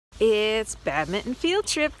It's badminton field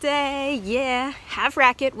trip day. Yeah, have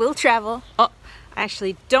racket, will travel. Oh, I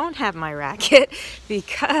actually don't have my racket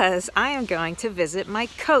because I am going to visit my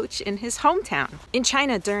coach in his hometown. In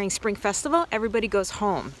China, during Spring Festival, everybody goes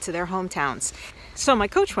home to their hometowns. So my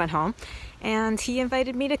coach went home and he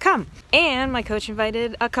invited me to come. And my coach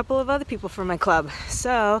invited a couple of other people from my club.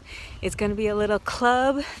 So it's gonna be a little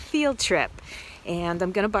club field trip. And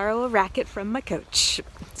I'm gonna borrow a racket from my coach.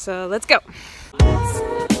 So let's go.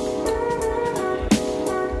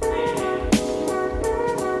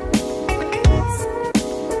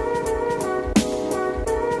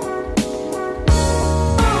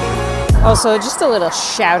 Also, just a little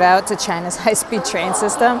shout out to China's high-speed train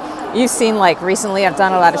system. You've seen, like, recently I've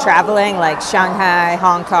done a lot of traveling, like Shanghai,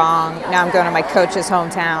 Hong Kong. Now I'm going to my coach's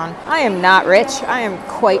hometown. I am not rich, I am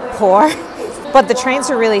quite poor. But the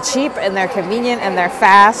trains are really cheap and they're convenient and they're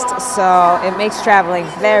fast, so it makes traveling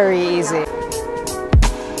very easy.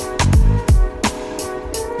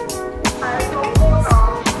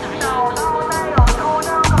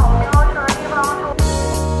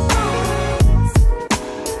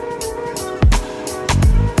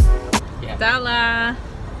到啦！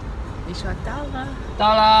你说到了？到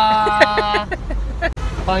啦！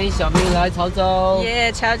欢迎小明来潮州。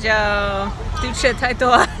耶，潮州，都吃太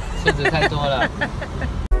多，吃的太多了。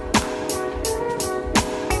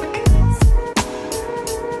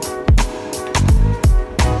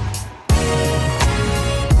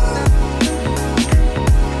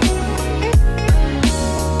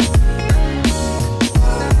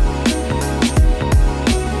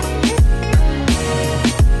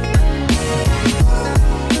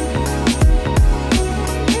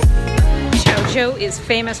Chaozhou is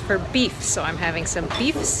famous for beef, so I'm having some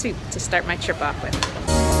beef soup to start my trip off with.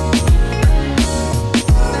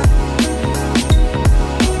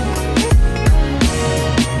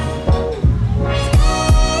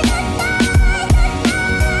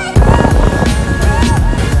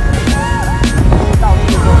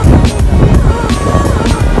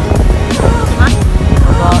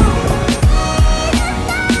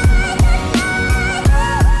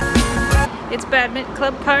 It's badminton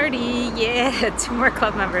club party, yeah! 2 more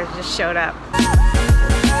club members just showed up.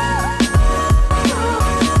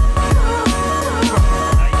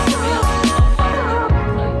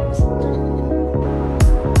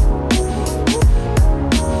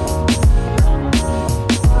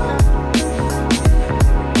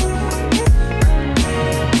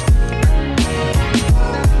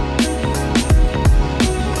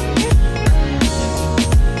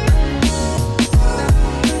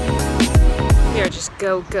 Just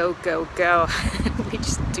go, go, go, go. We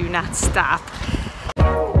just do not stop.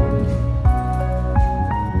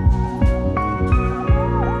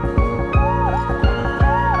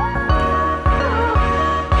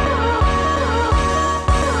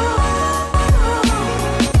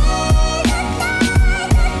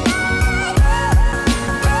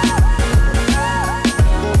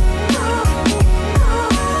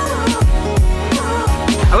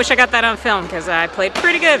 I wish I got that on film because I played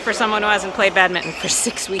pretty good for someone who hasn't played badminton for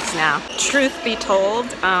 6 weeks now. Truth be told,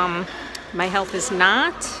 my health is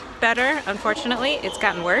not better, unfortunately. It's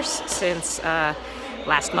gotten worse since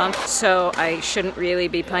last month, so I shouldn't really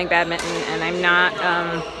be playing badminton, and I'm not,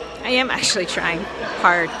 I am actually trying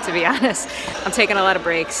hard, to be honest. I'm taking a lot of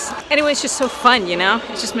breaks. Anyway, it's just so fun, you know?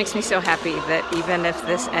 It just makes me so happy that even if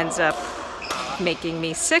this ends up making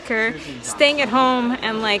me sicker, staying at home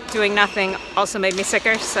and like doing nothing also made me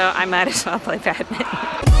sicker, so I might as well play badminton.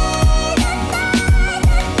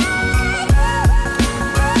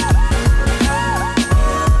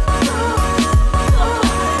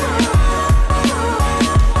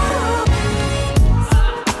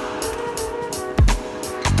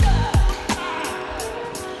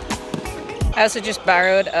 I also just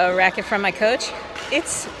borrowed a racket from my coach.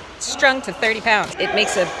 It's strung to 30 pounds. It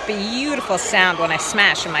makes a beautiful sound when I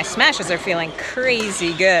smash, and my smashes are feeling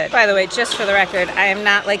crazy good. By the way, just for the record, I am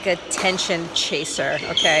not like a tension chaser,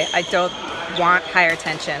 okay? I don't want higher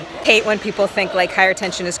tension. Hate when people think like higher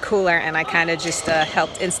tension is cooler, and I kind of just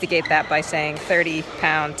helped instigate that by saying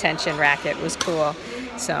 30-pound tension racket was cool.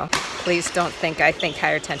 So please don't think I think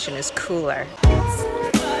higher tension is cooler.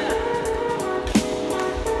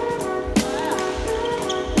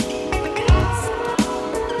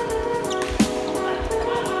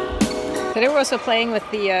 Today we're also playing with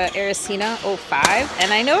the Arisina 05,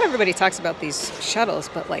 and I know everybody talks about these shuttles,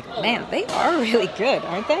 but like, man, they are really good,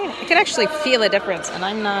 aren't they? I can actually feel a difference, and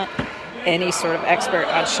I'm not any sort of expert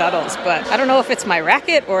on shuttles, but I don't know if it's my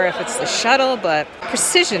racket or if it's the shuttle, but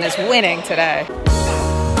precision is winning today.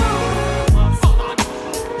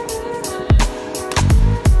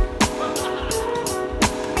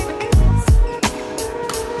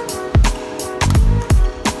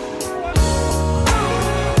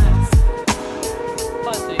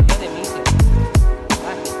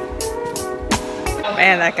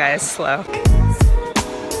 Man, that guy is slow.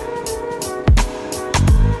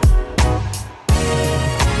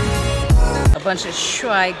 A bunch of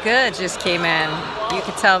shuai ge just came in. You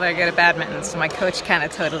could tell they're good at badminton, so my coach kind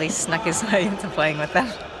of totally snuck his way into playing with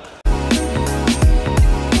them.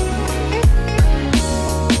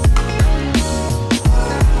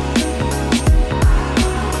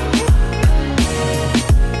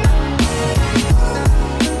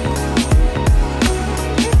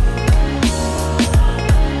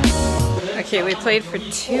 Okay, we played for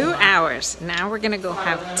 2 hours. Now we're gonna go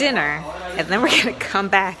have dinner, and then we're gonna come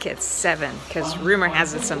back at 7, because rumor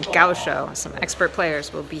has it some Chaozhou, some expert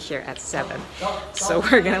players will be here at 7. So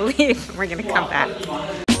we're gonna leave, and we're gonna come back.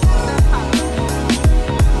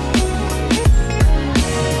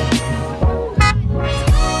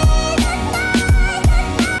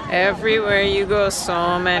 Everywhere you go,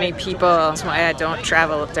 so many people. That's why I don't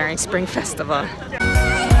travel during Spring Festival.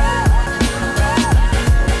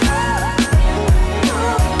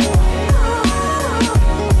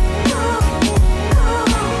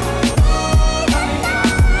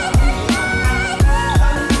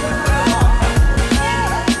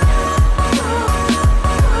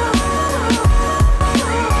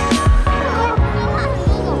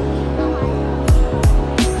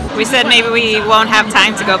 We said maybe we won't have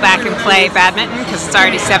time to go back and play badminton because it's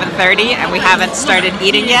already 7:30 and we haven't started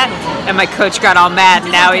eating yet. And my coach got all mad.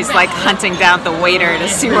 Now he's like hunting down the waiter to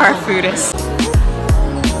see where our food is.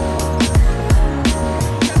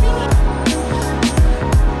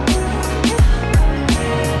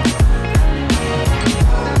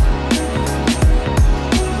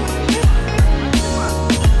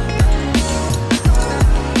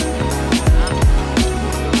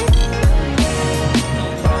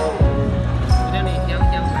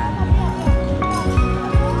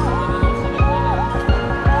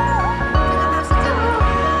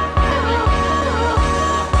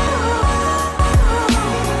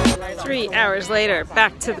 Hours later,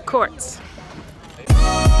 back to the courts.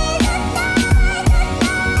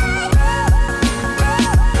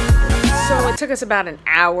 So it took us about an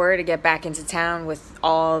hour to get back into town with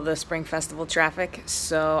all the Spring Festival traffic,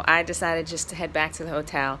 so I decided just to head back to the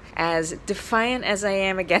hotel. As defiant as I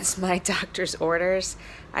am against my doctor's orders,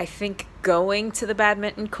 I think going to the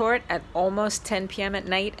badminton court at almost 10 p.m. at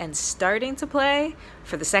night and starting to play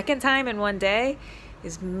for the second time in one day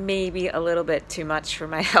is maybe a little bit too much for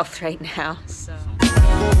my health right now. So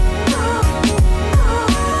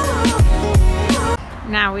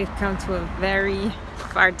now we've come to a very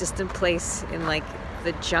far distant place in like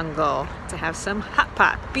the jungle to have some hot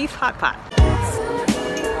pot, beef hot pot.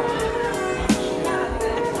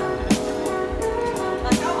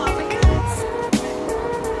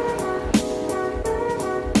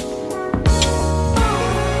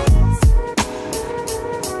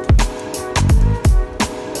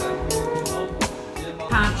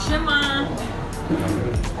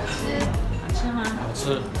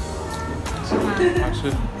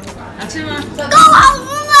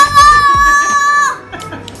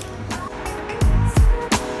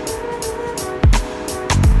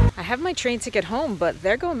 I have my train ticket home, but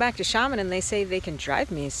they're going back to Xiamen and they say they can drive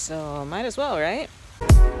me, so might as well, right?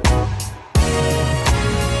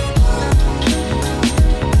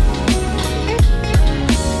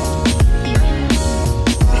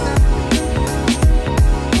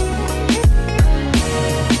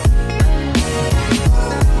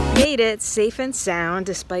 It safe and sound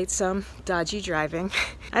despite some dodgy driving.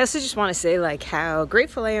 I also just want to say like how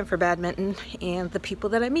grateful I am for badminton and the people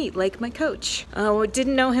that I meet, like my coach.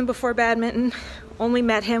 Didn't know him before badminton, only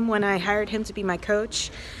met him when I hired him to be my coach,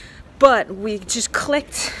 but we just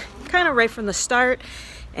clicked kind of right from the start,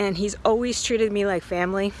 and he's always treated me like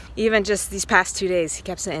family. Even just these past 2 days, he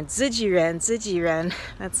kept saying, "Zijiren, Zijiren."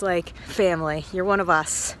 That's like family, you're one of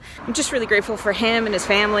us. I'm just really grateful for him and his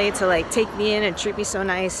family to like take me in and treat me so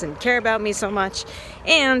nice and care about me so much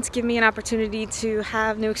and give me an opportunity to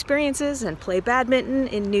have new experiences and play badminton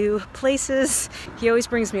in new places. He always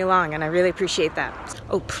brings me along and I really appreciate that.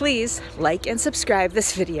 Oh, please like and subscribe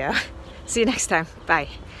this video. See you next time. Bye.